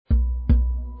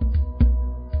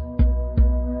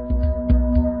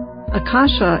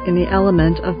Akasha in the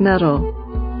element of metal.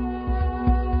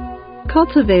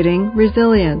 Cultivating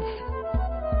resilience.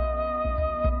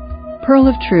 Pearl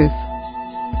of truth.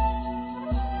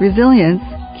 Resilience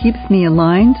keeps me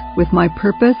aligned with my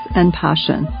purpose and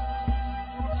passion.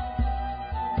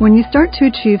 When you start to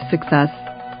achieve success,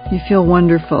 you feel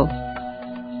wonderful.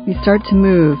 You start to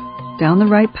move down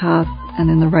the right path and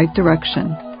in the right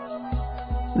direction.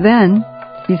 Then,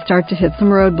 you start to hit some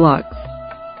roadblocks.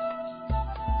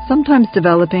 Sometimes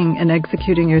developing and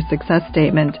executing your success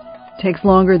statement takes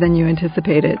longer than you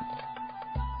anticipated.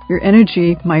 Your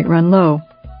energy might run low.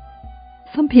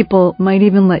 Some people might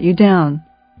even let you down.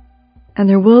 And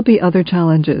there will be other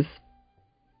challenges.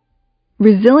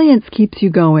 Resilience keeps you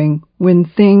going when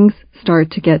things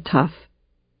start to get tough.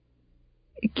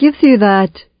 It gives you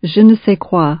that je ne sais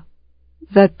quoi,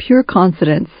 that pure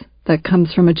confidence that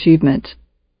comes from achievement.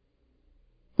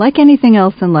 Like anything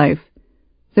else in life,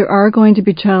 there are going to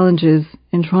be challenges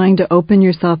in trying to open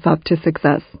yourself up to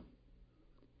success.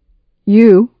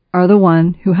 You are the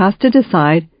one who has to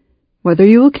decide whether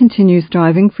you will continue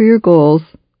striving for your goals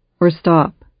or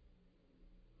stop.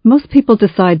 Most people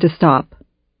decide to stop.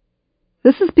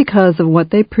 This is because of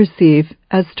what they perceive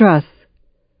as stress.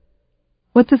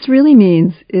 What this really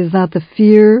means is that the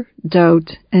fear,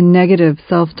 doubt, and negative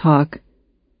self-talk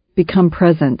become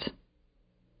present.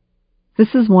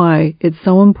 This is why it's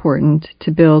so important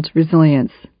to build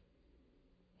resilience.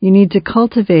 You need to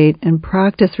cultivate and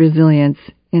practice resilience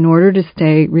in order to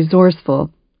stay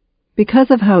resourceful because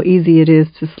of how easy it is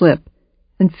to slip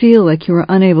and feel like you are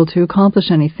unable to accomplish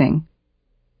anything.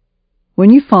 When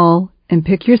you fall and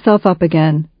pick yourself up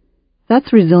again,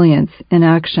 that's resilience in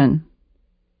action.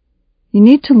 You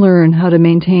need to learn how to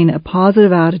maintain a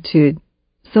positive attitude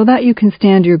so that you can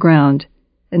stand your ground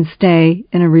and stay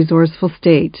in a resourceful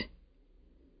state.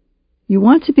 You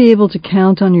want to be able to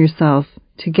count on yourself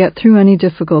to get through any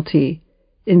difficulty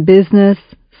in business,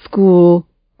 school,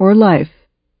 or life.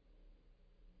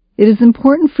 It is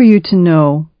important for you to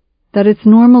know that it's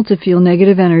normal to feel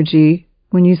negative energy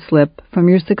when you slip from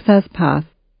your success path.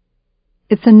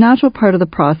 It's a natural part of the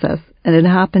process, and it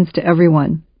happens to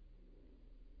everyone.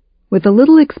 With a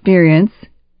little experience,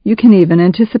 you can even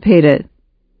anticipate it.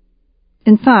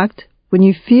 In fact, when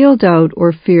you feel doubt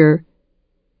or fear,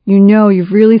 you know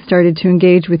you've really started to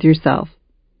engage with yourself.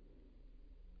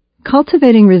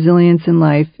 Cultivating resilience in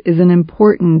life is an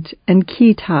important and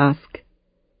key task.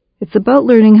 It's about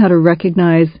learning how to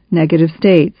recognize negative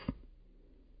states.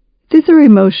 These are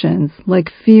emotions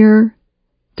like fear,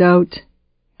 doubt,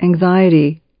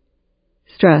 anxiety,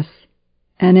 stress,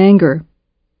 and anger.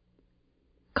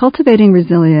 Cultivating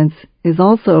resilience is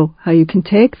also how you can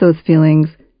take those feelings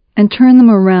and turn them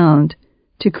around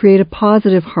to create a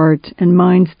positive heart and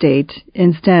mind state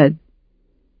instead.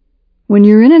 When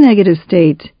you're in a negative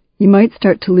state, you might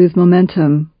start to lose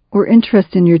momentum or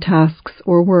interest in your tasks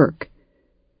or work.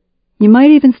 You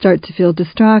might even start to feel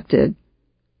distracted,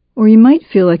 or you might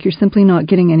feel like you're simply not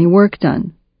getting any work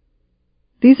done.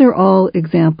 These are all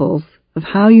examples of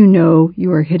how you know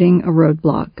you are hitting a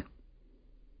roadblock.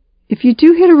 If you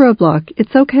do hit a roadblock,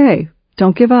 it's okay.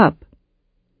 Don't give up.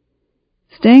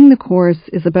 Staying the course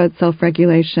is about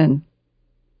self-regulation.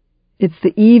 It's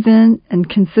the even and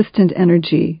consistent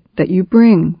energy that you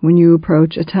bring when you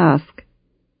approach a task.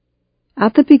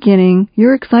 At the beginning,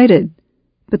 you're excited,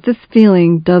 but this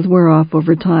feeling does wear off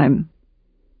over time.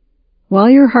 While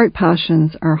your heart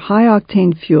passions are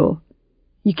high-octane fuel,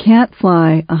 you can't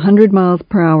fly 100 miles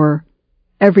per hour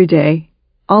every day,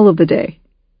 all of the day.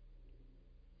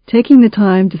 Taking the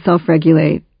time to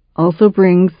self-regulate also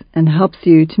brings and helps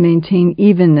you to maintain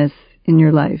evenness in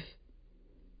your life.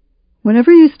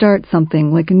 Whenever you start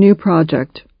something like a new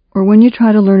project or when you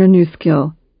try to learn a new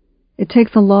skill, it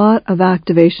takes a lot of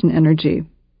activation energy.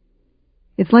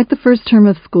 It's like the first term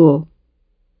of school.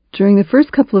 During the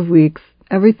first couple of weeks,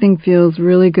 everything feels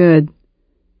really good.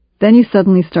 Then you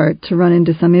suddenly start to run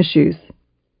into some issues.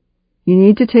 You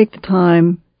need to take the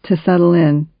time to settle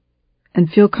in and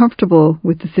feel comfortable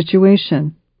with the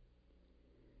situation.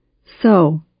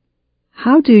 So,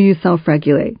 how do you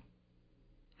self-regulate?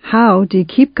 How do you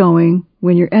keep going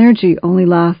when your energy only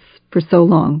lasts for so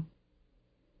long?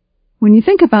 When you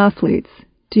think of athletes,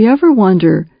 do you ever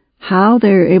wonder how they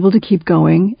are able to keep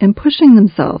going and pushing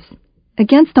themselves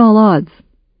against all odds?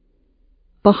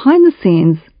 Behind the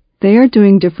scenes, they are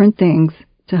doing different things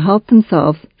to help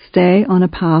themselves stay on a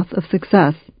path of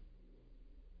success.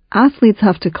 Athletes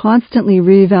have to constantly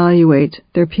reevaluate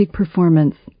their peak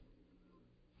performance.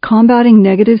 Combating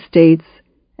negative states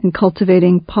and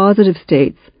cultivating positive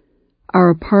states are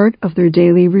a part of their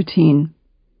daily routine.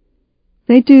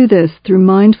 They do this through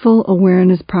mindful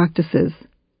awareness practices,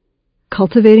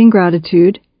 Cultivating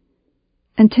Gratitude,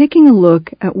 and taking a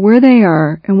look at where they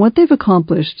are and what they've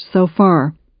accomplished so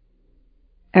far.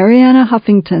 Arianna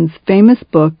Huffington's famous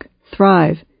book,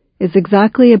 Thrive, is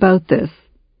exactly about this,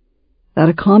 that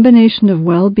a combination of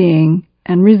well-being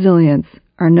and resilience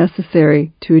are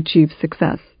necessary to achieve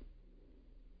success.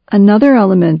 Another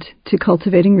element to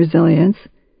cultivating resilience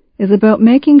is about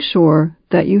making sure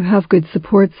that you have good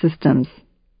support systems.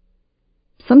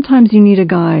 Sometimes you need a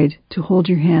guide to hold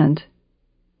your hand.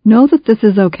 Know that this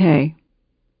is okay.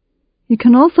 You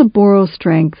can also borrow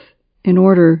strength in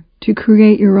order to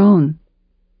create your own.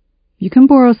 You can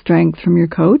borrow strength from your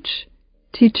coach,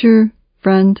 teacher,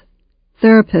 friend,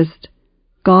 therapist,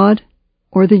 God,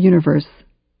 or the universe.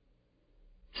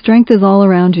 Strength is all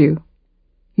around you.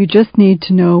 You just need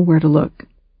to know where to look.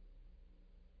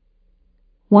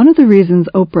 One of the reasons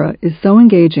Oprah is so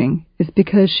engaging is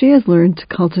because she has learned to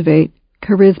cultivate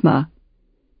charisma.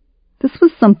 This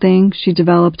was something she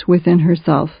developed within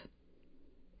herself.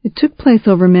 It took place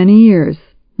over many years,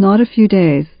 not a few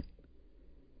days.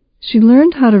 She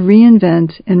learned how to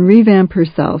reinvent and revamp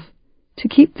herself to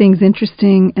keep things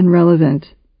interesting and relevant.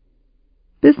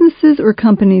 Businesses or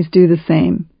companies do the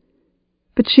same,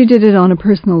 but she did it on a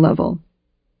personal level.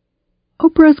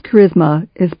 Oprah's charisma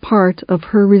is part of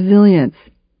her resilience.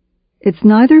 It's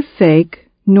neither fake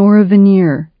nor a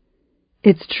veneer.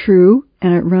 It's true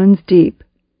and it runs deep.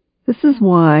 This is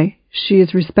why she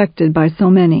is respected by so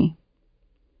many.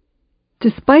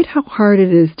 Despite how hard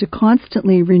it is to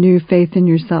constantly renew faith in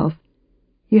yourself,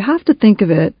 you have to think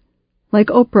of it like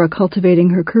Oprah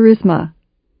cultivating her charisma.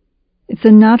 It's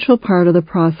a natural part of the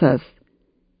process,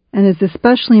 and is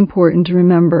especially important to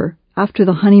remember after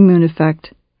the honeymoon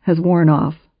effect has worn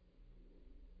off.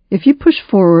 If you push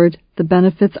forward, the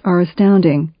benefits are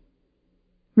astounding.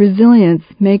 Resilience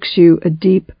makes you a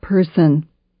deep person.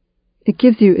 It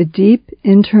gives you a deep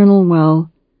internal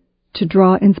well to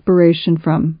draw inspiration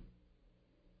from.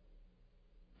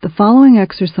 The following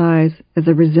exercise is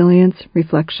a resilience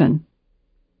reflection.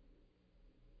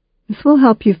 This will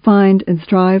help you find and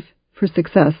strive for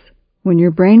success when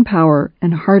your brain power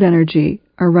and heart energy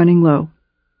are running low.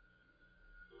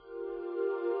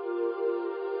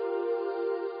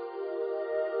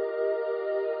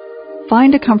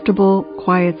 Find a comfortable,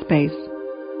 quiet space,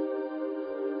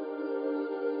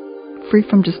 free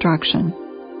from distraction.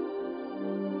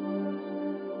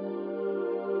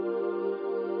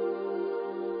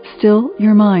 Still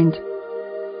your mind.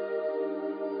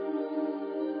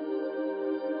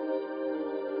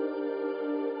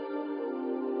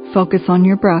 Focus on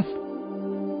your breath.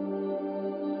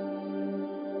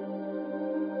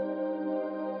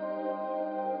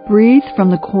 Breathe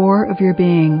from the core of your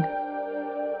being.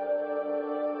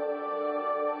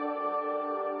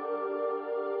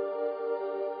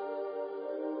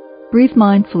 Breathe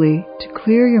mindfully to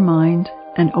clear your mind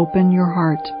and open your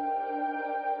heart.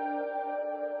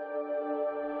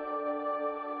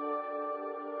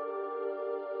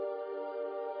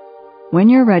 When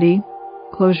you're ready,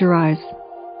 close your eyes.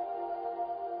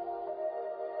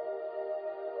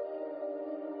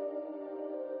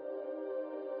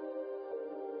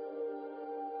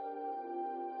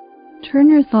 Turn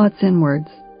your thoughts inwards.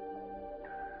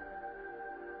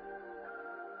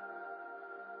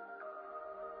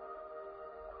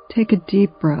 Take a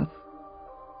deep breath.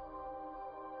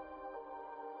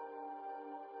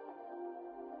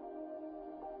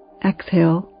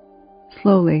 Exhale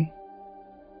slowly.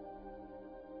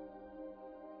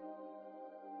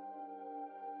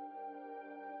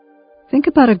 Think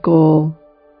about a goal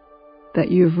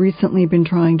that you've recently been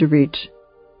trying to reach.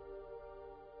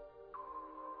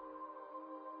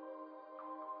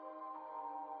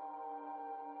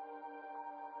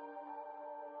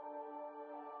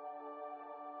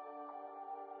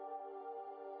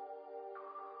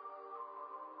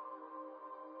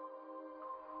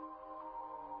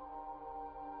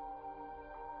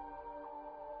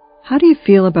 How do you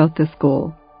feel about this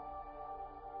goal?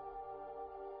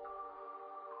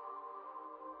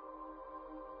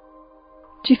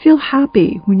 Do you feel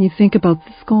happy when you think about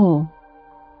this goal?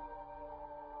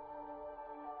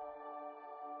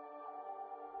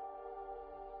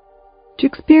 Do you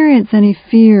experience any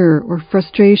fear or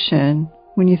frustration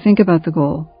when you think about the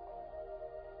goal?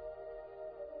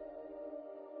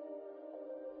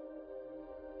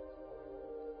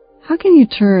 How can you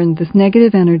turn this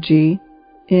negative energy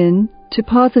into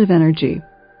positive energy?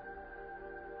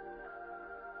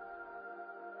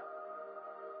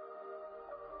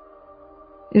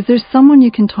 Is there someone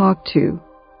you can talk to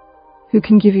who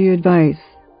can give you advice?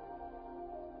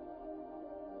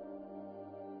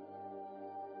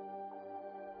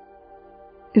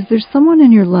 Is there someone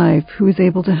in your life who is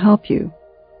able to help you?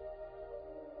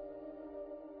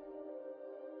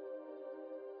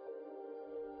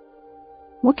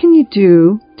 What can you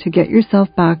do to get yourself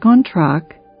back on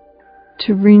track,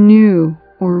 to renew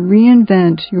or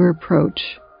reinvent your approach?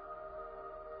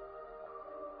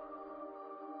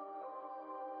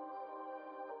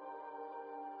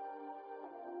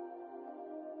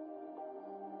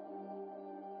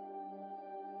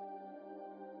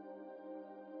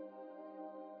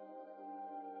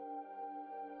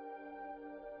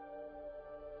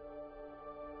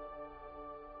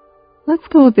 Let's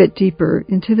go a bit deeper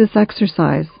into this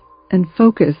exercise and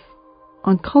focus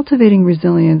on cultivating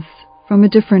resilience from a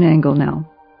different angle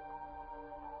now.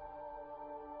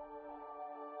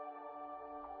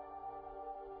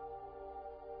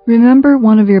 Remember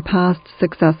one of your past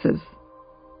successes.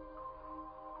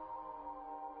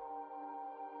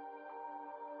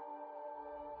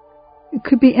 It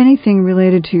could be anything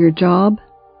related to your job,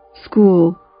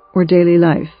 school, or daily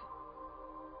life.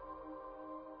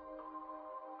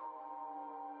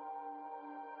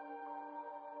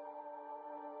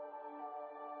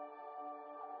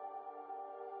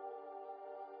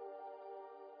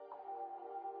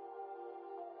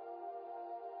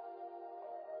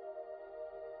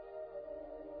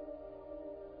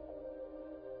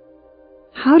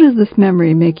 How does this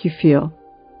memory make you feel?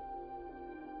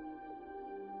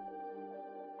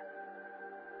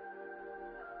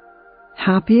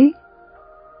 Happy?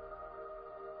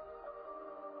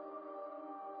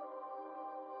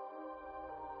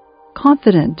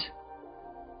 Confident?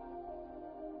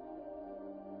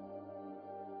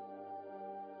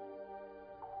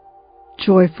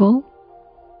 Joyful?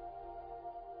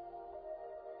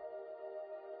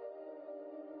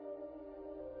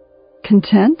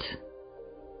 Content?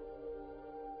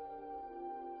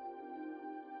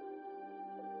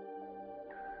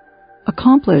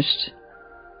 Accomplished?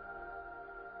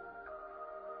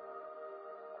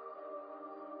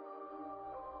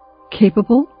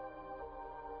 Capable?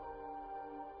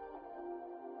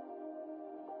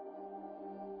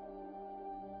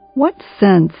 What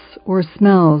scents or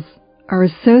smells are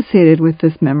associated with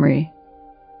this memory?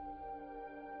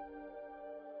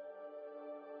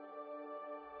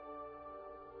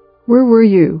 Where were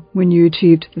you when you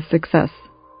achieved the success?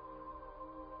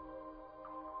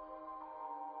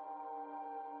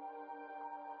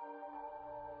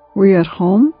 Were you at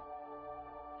home,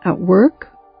 at work,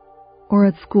 or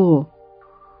at school?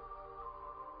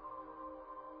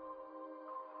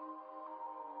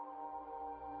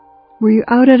 Were you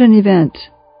out at an event?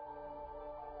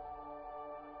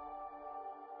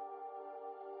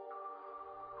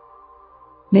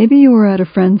 Maybe you were at a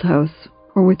friend's house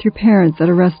or with your parents at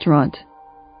a restaurant.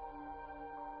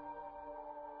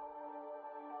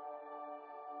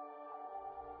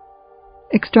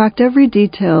 Extract every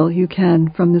detail you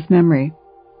can from this memory.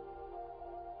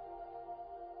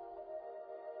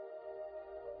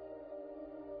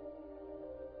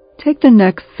 Take the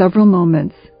next several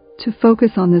moments to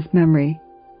focus on this memory.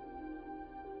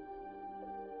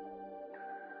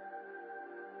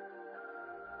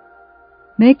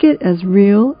 Make it as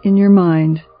real in your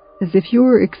mind as if you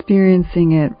were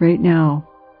experiencing it right now.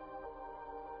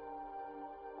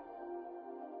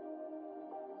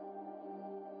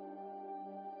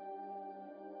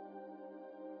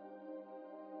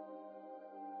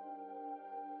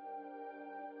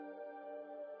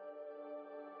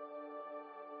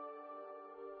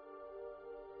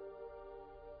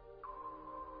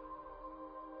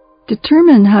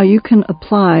 Determine how you can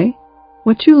apply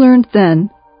what you learned then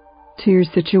to your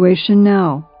situation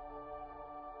now.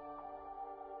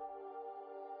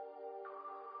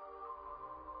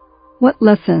 What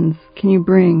lessons can you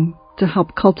bring to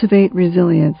help cultivate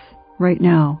resilience right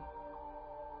now?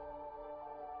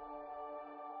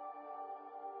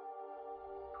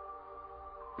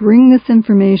 Bring this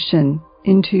information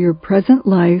into your present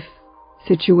life,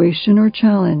 situation, or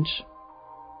challenge.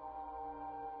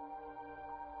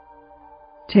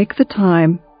 Take the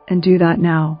time and do that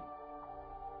now.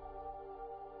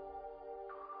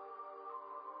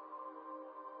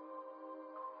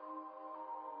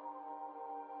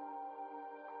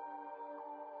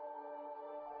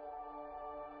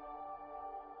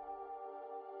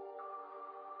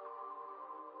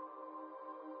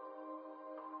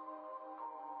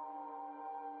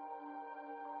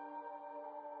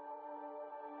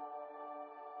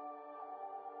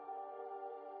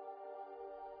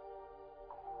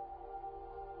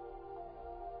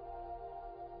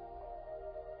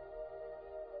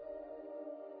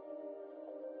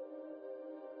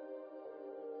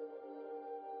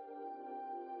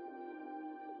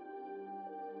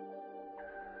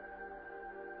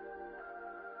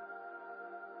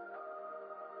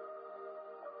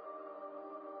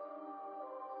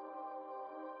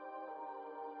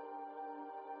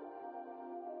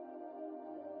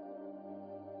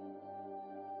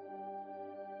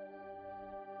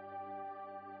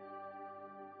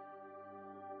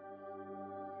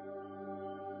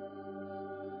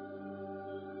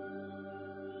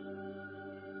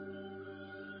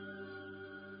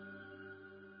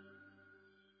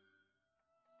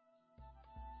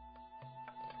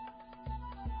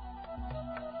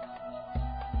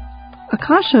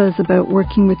 Akasha is about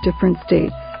working with different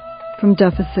states, from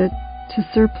deficit to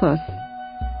surplus.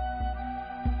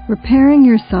 Repairing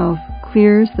yourself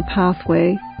clears the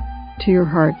pathway to your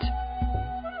heart.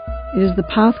 It is the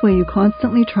pathway you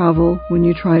constantly travel when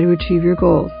you try to achieve your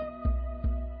goals.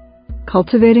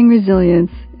 Cultivating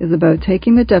resilience is about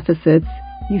taking the deficits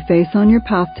you face on your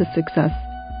path to success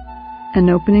and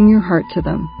opening your heart to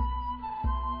them.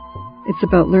 It's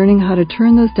about learning how to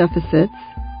turn those deficits,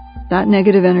 that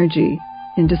negative energy,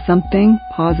 into something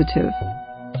positive.